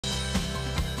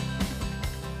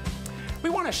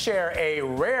to share a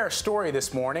rare story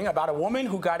this morning about a woman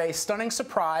who got a stunning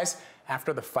surprise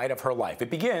after the fight of her life. It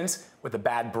begins with a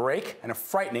bad break and a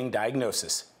frightening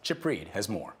diagnosis. Chip Reid has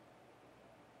more.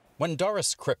 When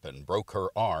Doris Crippen broke her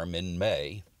arm in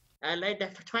May, I laid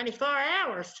there for 24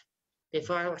 hours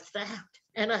before I was found,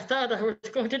 and I thought I was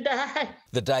going to die.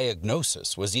 The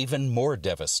diagnosis was even more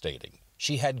devastating.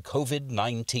 She had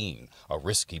COVID-19, a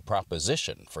risky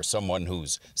proposition for someone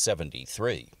who's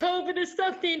 73. COVID is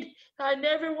something I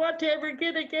never want to ever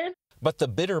get again. But the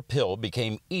bitter pill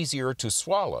became easier to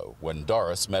swallow when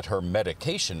Doris met her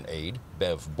medication aide,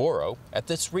 Bev Borrow, at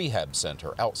this rehab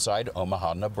center outside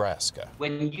Omaha, Nebraska.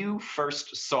 When you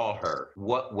first saw her,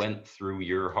 what went through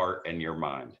your heart and your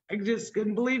mind? I just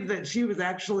couldn't believe that she was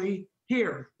actually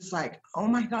here. It's like, oh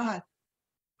my God,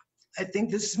 I think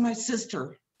this is my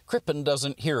sister. Crippen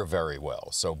doesn't hear very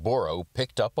well, so Borrow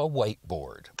picked up a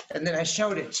whiteboard. And then I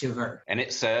showed it to her. And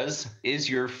it says, is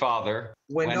your father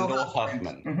Wendell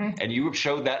Huffman? Mm-hmm. And you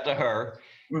showed that to her.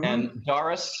 Mm-hmm. And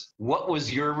Doris, what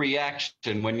was your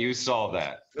reaction when you saw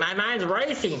that? My mind's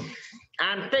racing.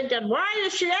 I'm thinking, why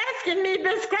is she asking me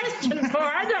this question for?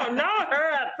 I don't know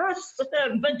her at first.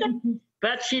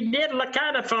 But she did look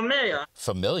kind of familiar.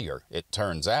 Familiar, it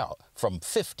turns out, from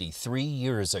 53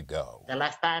 years ago. The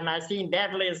last time I seen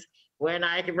Beverly is when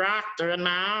I rocked her in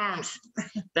my arms.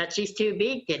 But she's too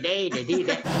big today to do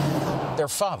that. Their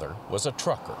father was a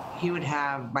trucker. He would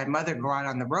have my mother go out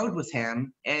on the road with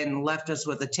him and left us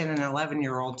with a 10 and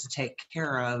 11-year-old to take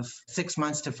care of, 6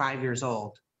 months to 5 years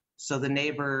old. So the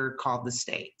neighbor called the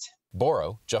state.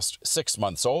 Borrow, just 6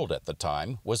 months old at the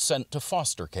time, was sent to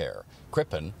foster care.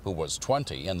 Crippen, who was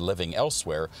 20 and living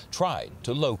elsewhere, tried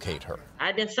to locate her.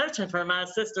 I've been searching for my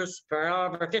sisters for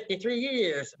over 53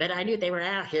 years, but I knew they were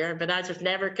out here, but I just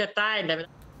never could find them.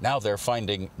 Now they're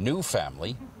finding new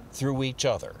family through each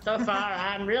other. So far,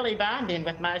 I'm really bonding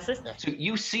with my sister. So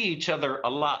you see each other a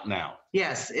lot now.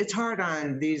 Yes, it's hard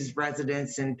on these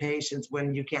residents and patients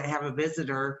when you can't have a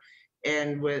visitor.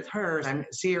 And with her, I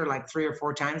see her like 3 or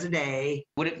 4 times a day.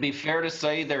 Would it be fair to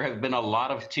say there have been a lot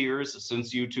of tears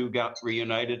since you two got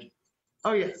reunited?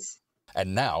 Oh, yes.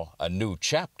 And now a new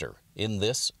chapter in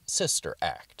this sister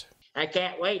act. I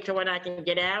can't wait till when I can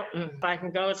get out and I can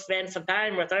go spend some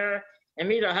time with her and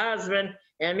meet her husband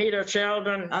and meet her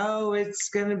children. Oh, it's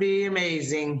going to be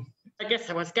amazing. I guess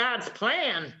it was God's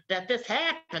plan that this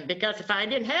happened, because if I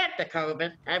didn't have the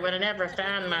COVID, I would have never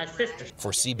found my sister.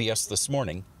 For CBS This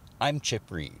Morning, I'm Chip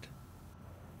Reid.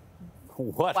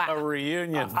 What a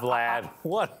reunion, Vlad.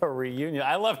 What a reunion.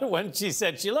 I love it when she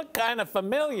said she looked kind of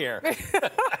familiar.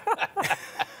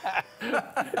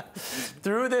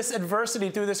 Through this adversity,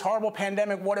 through this horrible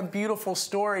pandemic, what a beautiful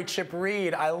story, Chip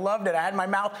Reid. I loved it. I had my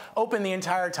mouth open the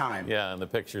entire time. Yeah, and the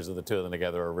pictures of the two of them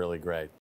together are really great.